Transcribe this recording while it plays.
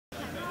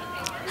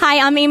Hi,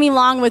 I'm Amy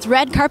Long with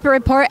Red Carpet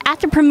Report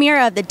at the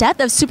premiere of The Death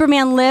of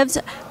Superman Lives.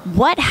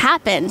 What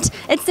happened?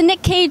 It's the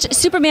Nick Cage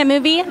Superman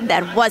movie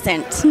that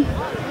wasn't.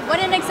 What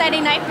an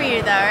exciting night for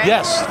you, though, right?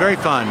 Yes, very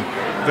fun.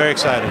 Very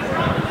excited.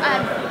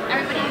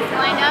 Everybody's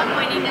lined up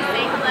waiting to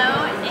say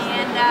hello,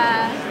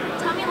 and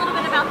tell me a little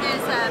bit about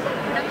this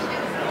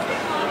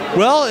production.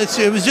 Well,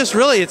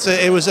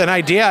 it was an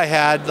idea I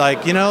had,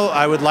 like, you know,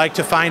 I would like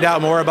to find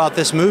out more about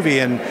this movie,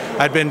 and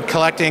I'd been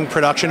collecting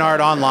production art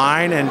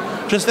online, and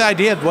just the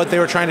idea of what they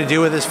were trying to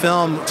do with this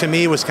film to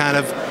me was kind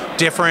of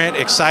different,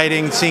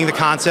 exciting, seeing the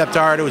concept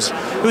art. It was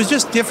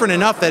just different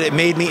enough that it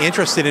made me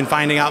interested in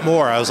finding out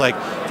more. I was like,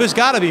 there's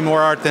got to be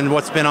more art than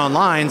what's been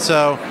online,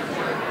 so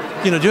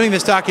you know, doing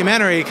this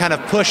documentary kind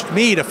of pushed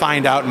me to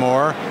find out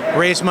more,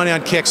 raise money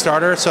on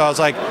Kickstarter. So I was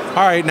like,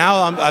 all right,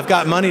 now I've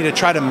got money to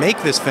try to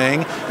make this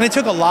thing. And it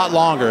took a lot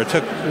longer. It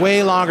took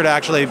way longer to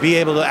actually be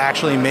able to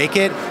actually make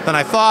it than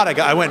I thought.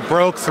 I went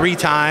broke 3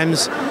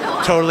 times,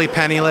 totally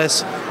penniless.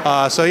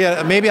 So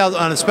yeah, maybe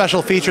on the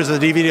special features of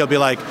the DVD, I'll be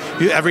like,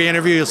 every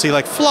interview you'll see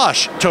like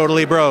flush,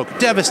 totally broke,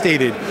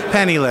 devastated,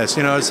 penniless,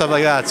 you know, stuff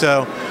like that.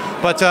 So,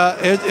 but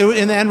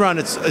in the end run,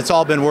 it's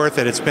all been worth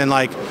it. It's been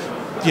like,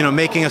 you know,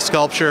 making a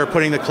sculpture,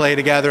 putting the clay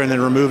together, and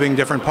then removing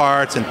different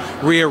parts and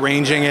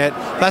rearranging it.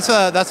 That's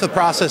the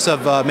process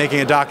of making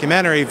a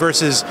documentary.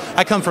 Versus,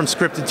 I come from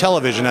scripted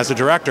television as a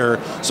director,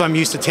 so I'm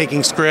used to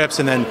taking scripts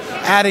and then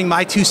adding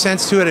my 2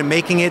 cents to it and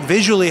making it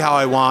visually how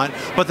I want.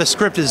 But the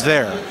script is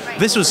there.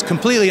 This was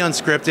completely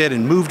unscripted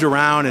and moved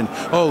around. And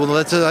oh, well,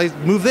 let's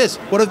move this.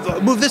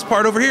 Move this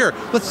part over here.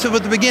 Let's do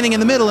at the beginning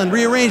and the middle and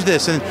rearrange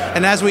this.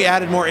 And as we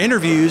added more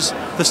interviews,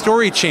 the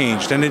story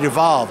changed and it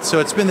evolved.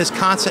 So it's been this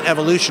constant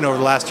evolution over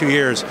the last 2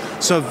 years.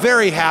 So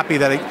very happy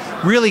that it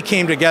really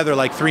came together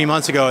like 3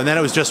 months ago, and then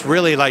it was just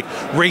really like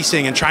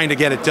racing and trying to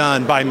get it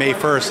done by May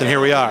 1st, and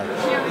here we are,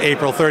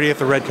 April 30th,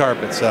 the red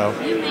carpet. So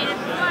you made it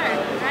before,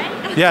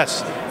 right? Yes.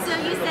 So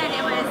you said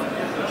it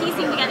was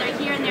piecing together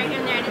here and there,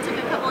 and it took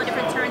a couple of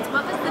different turns.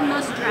 What was the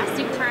most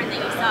drastic turn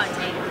that you saw it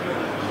take?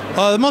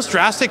 The most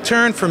drastic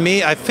turn for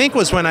me, I think,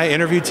 was when I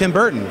interviewed Tim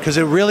Burton, because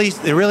it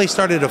really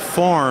started to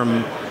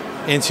form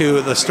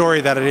into the story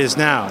that it is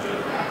now.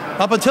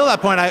 Up until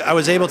that point, I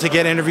was able to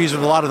get interviews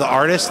with a lot of the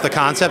artists, the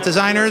concept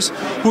designers,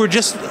 who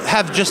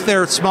have just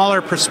their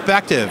smaller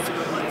perspective.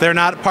 They're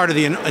not part of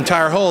the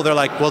entire whole. They're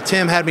like, well,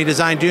 Tim had me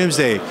design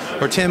Doomsday,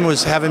 or Tim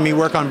was having me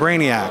work on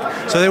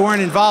Brainiac. So they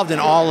weren't involved in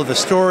all of the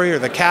story or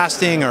the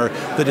casting or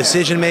the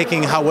decision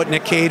making, what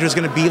Nick Cage was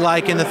going to be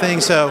like in the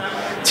thing. So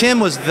Tim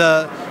was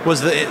the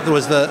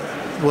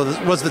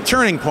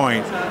turning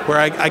point where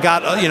I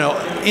got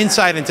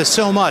insight into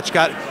so much,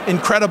 got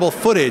incredible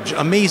footage,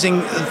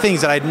 amazing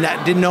things that I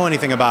didn't know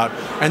anything about,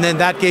 and then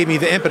that gave me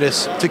the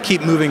impetus to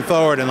keep moving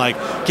forward and like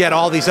get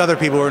all these other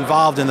people who were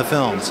involved in the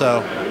film.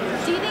 So,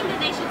 do you think that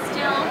they should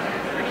still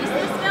produce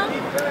this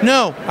film?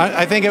 No,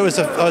 I think it's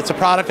a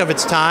product of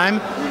its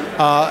time.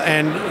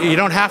 And you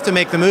don't have to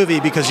make the movie,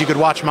 because you could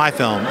watch my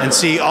film and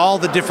see all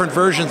the different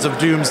versions of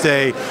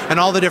Doomsday and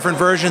all the different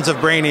versions of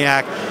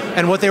Brainiac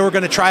and what they were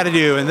going to try to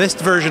do in this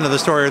version of the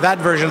story or that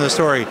version of the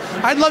story.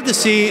 I'd love to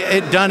see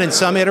it done in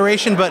some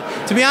iteration, but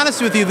to be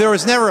honest with you, there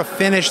was never a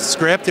finished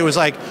script. It was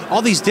like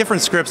all these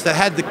different scripts that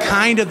had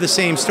the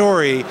same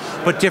story,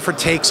 but different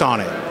takes on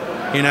it.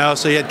 You know,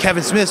 so you had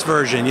Kevin Smith's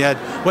version, you had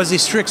Wesley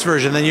Strick's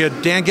version, then you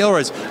had Dan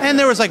Gilroy's, and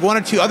there was like 1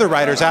 or 2 other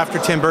writers after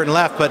Tim Burton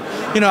left. But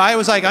you know, I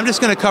was like, I'm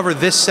just going to cover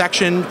this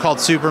section called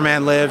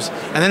Superman Lives,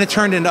 and then it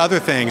turned into other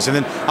things. And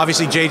then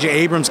obviously J.J.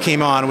 Abrams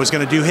came on and was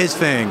going to do his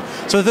thing.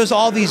 So there's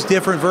all these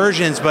different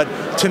versions, but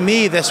to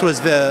me, this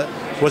was the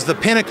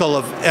pinnacle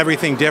of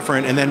everything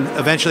different, and then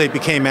eventually it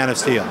became Man of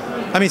Steel.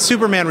 I mean,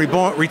 Superman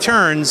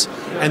Returns,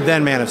 and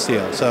then Man of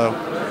Steel. So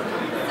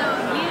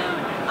you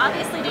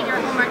obviously did your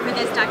homework for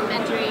this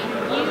documentary.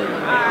 You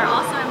are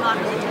also involved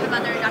in a ton of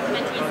other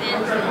documentaries and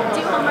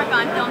do homework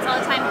on films all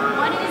the time.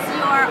 What is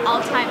your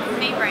all-time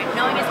favorite,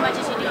 knowing as much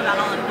as you do about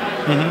all of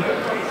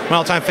them? My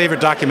all-time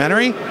favorite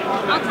documentary?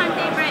 All-time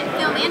favorite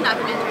film and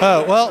documentary.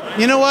 Oh, well,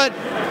 you know what?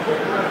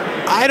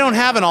 I don't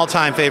have an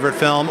all-time favorite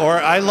film, or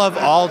I love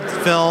all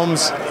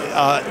films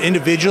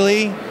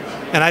individually,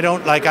 and I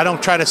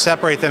don't try to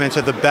separate them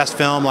into the best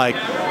film. Like,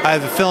 I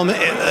have film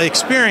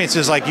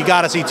experiences like you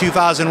got to see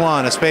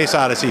 2001: A Space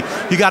Odyssey.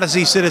 You got to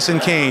see Citizen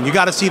Kane. You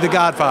got to see The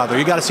Godfather.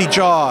 You got to see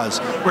Jaws,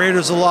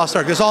 Raiders of the Lost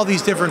Ark. There's all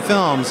these different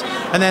films,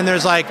 and then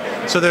there's like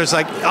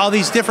all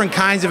these different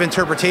kinds of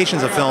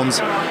interpretations of films.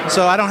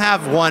 So I don't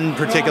have one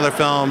particular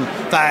film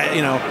that,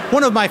 you know.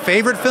 One of my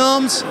favorite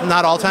films,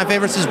 not all-time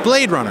favorites, is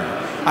Blade Runner.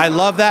 I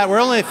love that. We're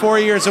only 4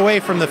 years away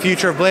from the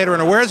future of Blade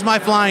Runner. Where's my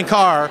flying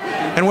car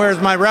and where's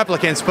my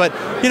replicants? But,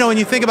 you know, when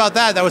you think about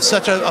that, that was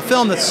such a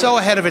film that's so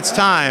ahead of its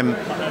time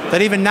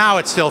that even now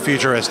it's still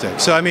futuristic.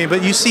 So, I mean,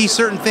 but you see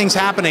certain things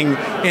happening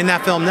in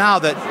that film now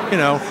that, you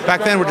know,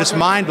 back then were just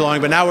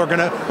mind-blowing, but now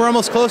we're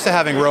almost close to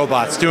having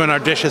robots doing our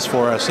dishes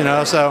for us, you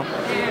know, so. So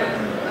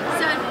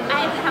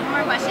I have one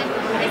more question. Is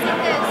it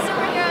that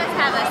superheroes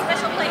have a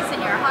special place in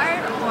your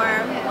heart, or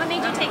what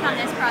made you take on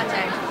this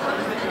project? What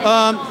was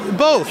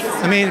Both.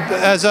 I mean,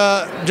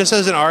 just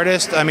as an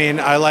artist, I mean,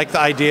 I like the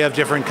idea of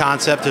different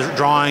concept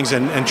drawings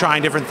and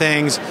trying different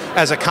things.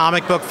 As a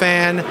comic book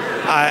fan,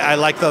 I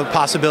like the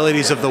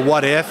possibilities of the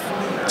what if.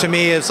 To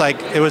me,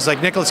 it was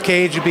like Nicolas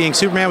Cage being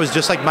Superman was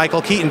just like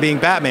Michael Keaton being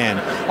Batman.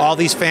 All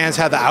these fans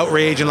had the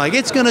outrage and like,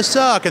 it's gonna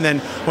suck. And then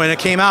when it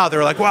came out, they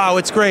were like, wow,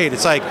 it's great.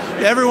 It's like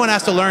everyone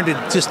has to learn to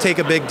just take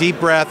a big deep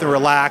breath and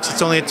relax.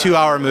 It's only a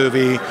 2-hour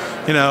movie,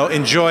 you know,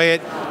 enjoy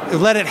it.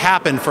 Let it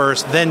happen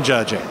first, then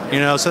judge it. You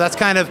know, so that's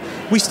kind of,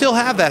 we still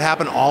have that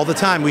happen all the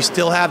time. We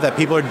still have that.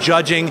 People are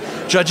judging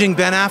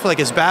Ben Affleck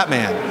as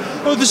Batman.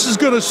 Oh, this is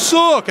gonna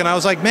suck. And I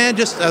was like, man,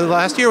 just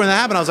last year when that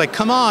happened, I was like,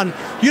 come on,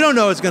 you don't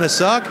know it's gonna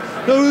suck.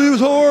 Oh, it was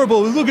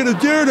horrible. Look at the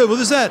Daredevil,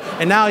 this, that.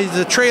 And now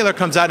the trailer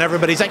comes out and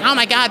everybody's like, oh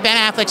my God, Ben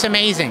Affleck's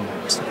amazing.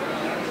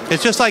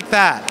 It's just like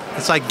that.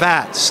 It's like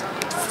that,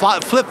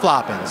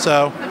 flip-flopping.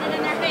 So. Put it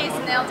in their face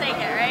and they'll take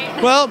it,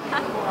 right? Well,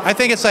 I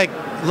think it's like,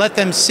 let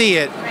them see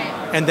it.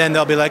 And then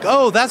they'll be like,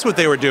 oh, that's what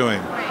they were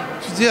doing. Right.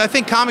 I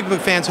think comic book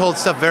fans hold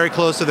stuff very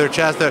close to their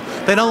chest.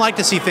 They don't like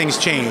to see things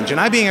change. And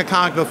I, being a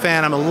comic book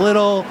fan, I'm a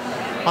little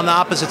on the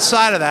opposite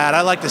side of that.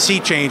 I like to see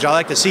change. I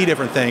like to see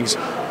different things.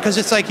 Because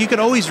it's like, you could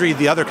always read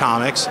the other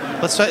comics.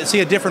 Let's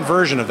see a different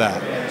version of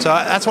that. So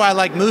that's why I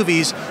like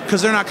movies,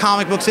 because they're not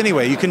comic books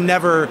anyway. You can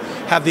never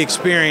have the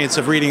experience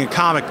of reading a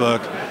comic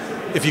book.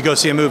 If you go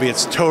see a movie,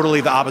 it's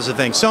totally the opposite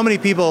thing. So many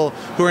people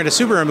who are into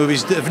superhero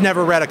movies have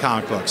never read a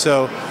comic book.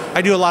 So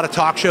I do a lot of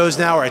talk shows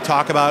now where I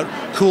talk about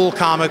cool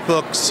comic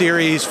book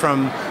series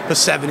from the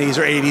 70s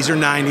or 80s or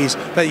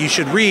 90s that you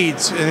should read.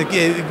 And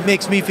it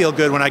makes me feel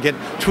good when I get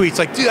tweets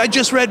like, dude, I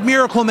just read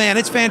Miracle Man,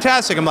 it's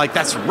fantastic. I'm like,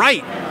 that's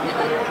right.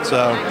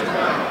 So.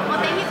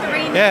 Well, thank you for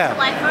bringing this to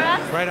life for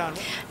us. Right on.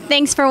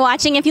 Thanks for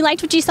watching. If you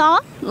liked what you saw,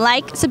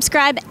 like,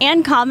 subscribe,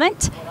 and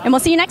comment. And we'll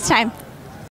see you next time.